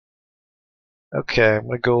Okay, I'm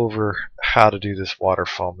going to go over how to do this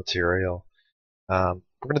waterfall material. We're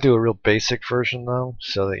going to do a real basic version though,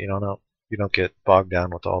 so that you don't get bogged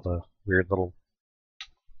down with all the weird little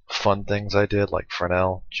fun things I did, like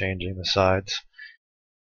Fresnel changing the sides.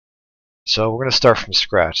 So we're going to start from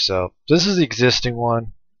scratch. So this is the existing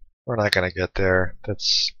one. We're not going to get there.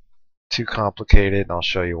 That's too complicated, and I'll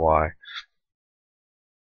show you why.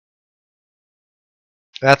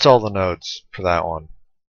 That's all the nodes for that one.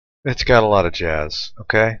 It's got a lot of jazz,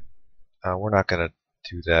 okay? We're not going to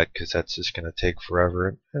do that because that's just going to take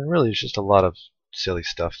forever, and really it's just a lot of silly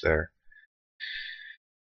stuff there.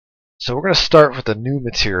 So we're going to start with a new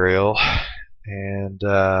material, and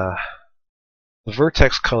the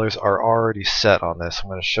vertex colors are already set on this. I'm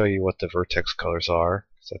going to show you what the vertex colors are,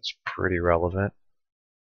 because that's pretty relevant.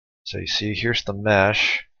 So you see, here's the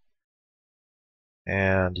mesh,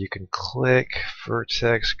 and you can click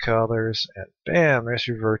Vertex Colors, and bam, there's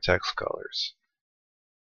your Vertex Colors.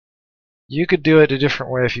 You could do it a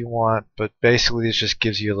different way if you want, but basically this just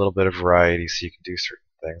gives you a little bit of variety so you can do certain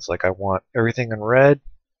things. Like I want everything in red,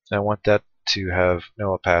 and I want that to have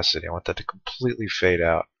no opacity. I want that to completely fade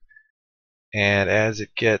out. And as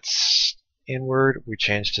it gets inward, we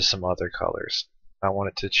change to some other colors. I want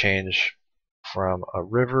it to change from a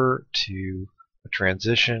river to a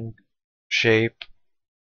transition shape,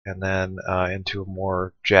 and then into a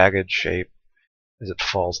more jagged shape as it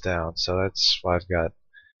falls down. So that's why I've got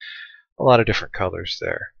a lot of different colors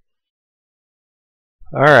there.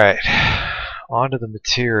 Alright, on to the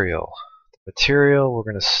material. The material we're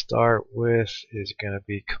going to start with is going to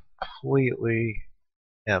be completely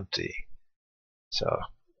empty. So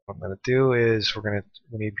what I'm going to do is we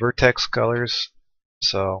need vertex colors.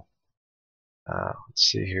 So let's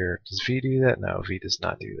see here. Does V do that? No, V does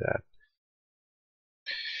not do that.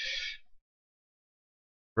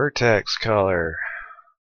 Vertex color.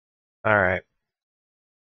 Alright.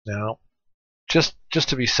 Now, just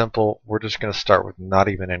to be simple, we're just going to start with not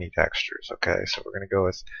even any textures. Okay, so we're going to go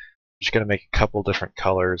with, just going to make a couple different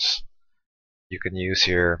colors you can use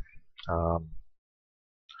here. Like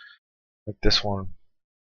this one,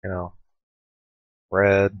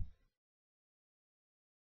 red.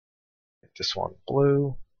 Make this one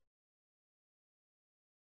blue.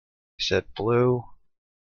 Said blue.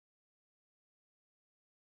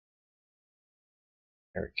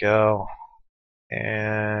 There we go.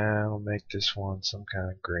 And we'll make this one some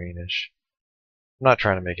kind of greenish. I'm not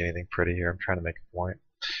trying to make anything pretty here. I'm trying to make a point.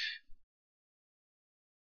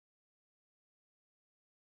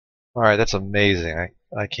 Alright, that's amazing.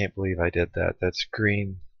 I can't believe I did that. That's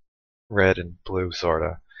green, red, and blue,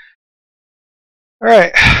 sorta.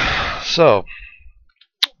 Alright, so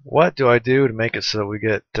what do I do to make it so we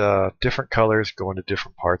get different colors going to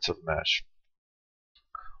different parts of the mesh?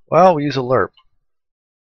 Well, we use a lerp.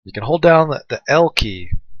 You can hold down the L key,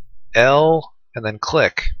 L, and then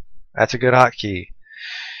click. That's a good hotkey.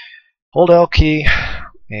 Hold L key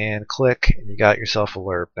and click, and you got yourself a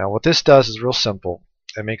lerp. Now what this does is real simple.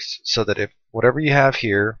 It makes so that if whatever you have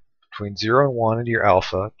here between 0 and 1 into your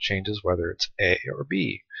alpha changes whether it's A or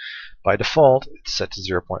B. By default, it's set to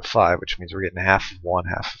 0.5, which means we're getting half of one,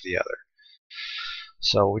 half of the other.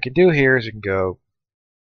 So what we can do here is we can go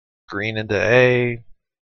green into A,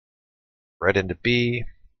 red into B,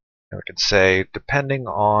 and we can say, depending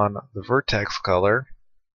on the vertex color,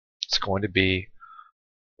 it's going to be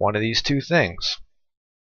one of these two things.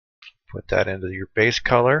 Put that into your base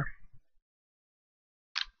color.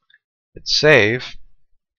 Hit save.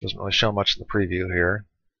 Doesn't really show much in the preview here.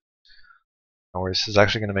 Or this is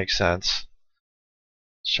actually going to make sense.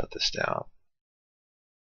 Shut this down.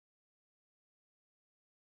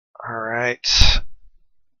 Alright.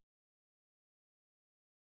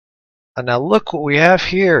 And now look what we have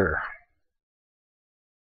here.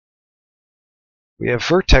 We have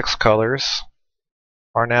vertex colors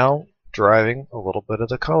are now driving a little bit of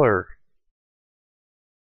the color.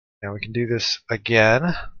 Now we can do this again.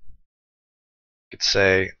 We could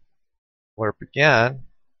say lerp again.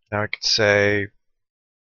 Now I could say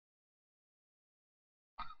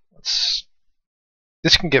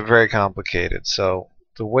this can get very complicated. So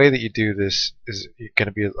the way that you do this is going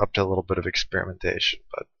to be up to a little bit of experimentation,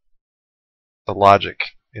 but the logic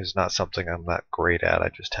is not something I'm that great at. I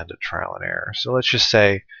just tend to trial and error. So let's just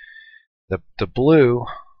say the blue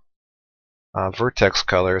vertex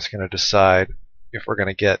color is going to decide if we're going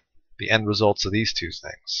to get the end results of these two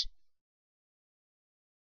things.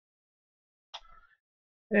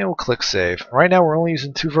 And we'll click save. Right now we're only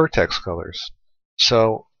using 2 vertex colors.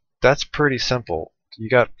 So that's pretty simple. You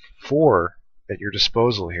got 4 at your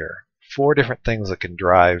disposal here. 4 different things that can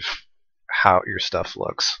drive how your stuff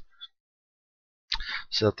looks.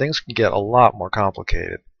 So things can get a lot more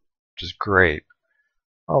complicated, which is great.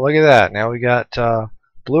 Oh, look at that. Now we got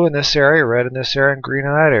blue in this area, red in this area, and green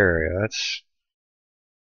in that area. That's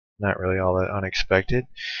not really all that unexpected.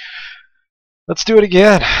 Let's do it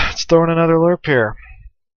again. Let's throw in another lerp here.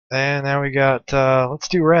 And now we got, let's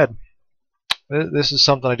do red. This is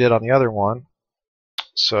something I did on the other one.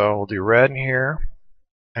 So we'll do red in here.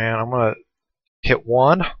 And I'm going to hit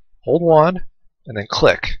 1, hold 1, and then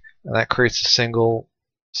click. And that creates a single,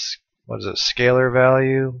 what is it, scalar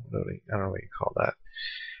value? I don't know what you call that.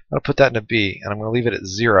 I'm going to put that in a B, and I'm going to leave it at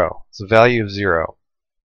 0. It's a value of 0.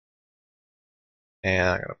 And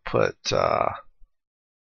I'm going to put,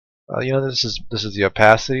 you know, this is the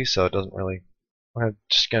opacity, so it doesn't really. I'm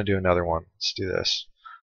just going to do another one. Let's do this.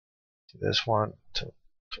 Do this one to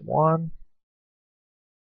 1,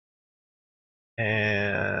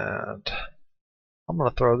 and I'm going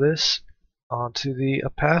to throw this onto the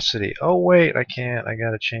opacity. Oh wait, I can't. I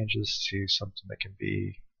got to change this to something that can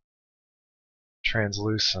be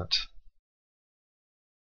translucent.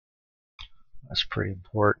 That's pretty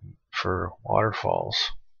important for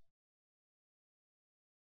waterfalls.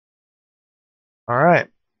 Alright.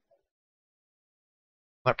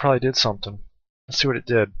 That probably did something. Let's see what it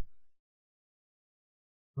did.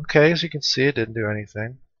 Okay, as you can see, it didn't do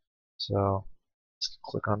anything. So let's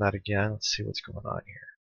click on that again. Let's see what's going on here.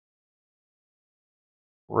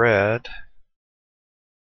 Red.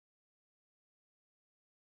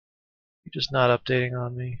 You're just not updating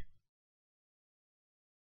on me.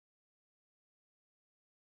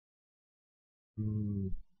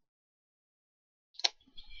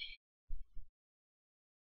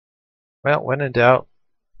 Well, when in doubt,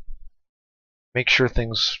 make sure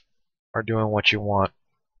things are doing what you want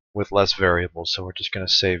with less variables. So we're just going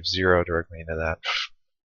to save 0 directly into that.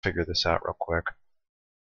 Figure this out real quick,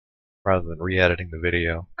 rather than re-editing the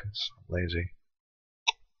video because I'm lazy.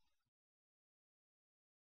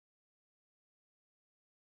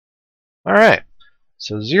 Alright,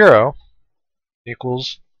 so 0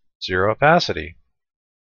 equals 0 opacity.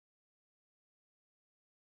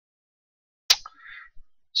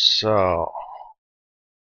 So,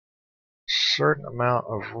 certain amount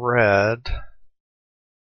of red.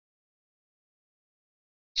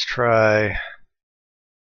 Let's try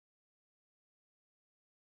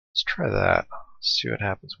that. Let's see what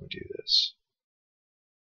happens when we do this.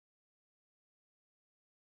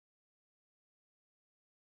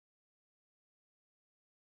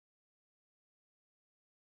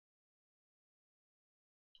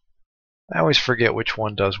 I always forget which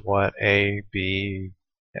one does what. A, B,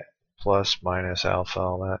 plus, minus, alpha,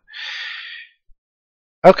 all that.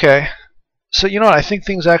 Okay. So you know what? I think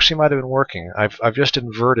things actually might have been working. I've just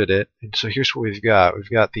inverted it, and so here's what we've got. We've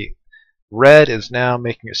got the red is now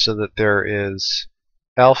making it so that there is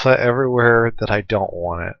alpha everywhere that I don't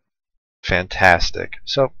want it. Fantastic.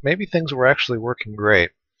 So maybe things were actually working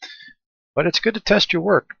great. But it's good to test your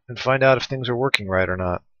work and find out if things are working right or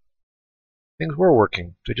not. Things were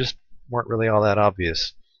working. They just weren't really all that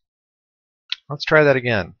obvious. Let's try that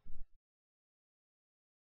again.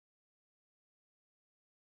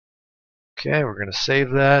 Okay, we're going to save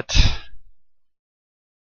that.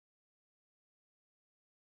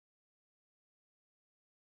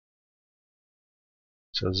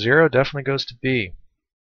 So 0 definitely goes to B.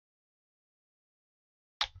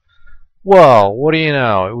 Well, what do you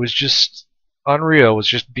know? It was just Unreal was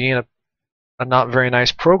just being a not very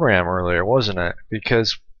nice program earlier, wasn't it?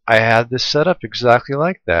 Because I had this set up exactly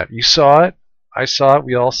like that. You saw it, I saw it,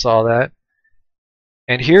 we all saw that.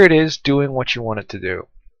 And here it is doing what you want it to do.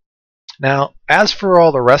 Now, as for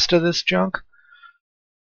all the rest of this junk,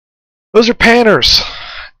 those are panners.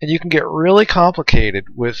 And you can get really complicated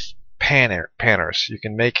with panners. You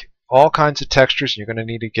can make all kinds of textures. You're going to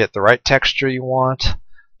need to get the right texture you want.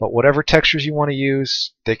 But whatever textures you want to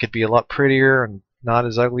use, they could be a lot prettier and not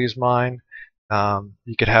as ugly as mine.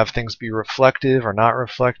 You could have things be reflective or not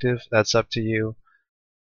reflective. That's up to you.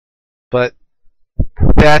 But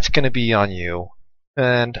that's going to be on you.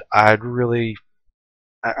 And I'd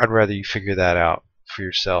rather you figure that out for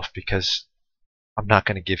yourself, because I'm not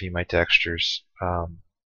going to give you my textures,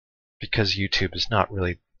 because YouTube is not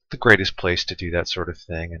really the greatest place to do that sort of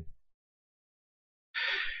thing, and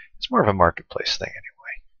it's more of a marketplace thing anyway.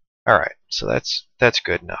 Alright, so that's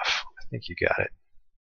good enough. I think you got it.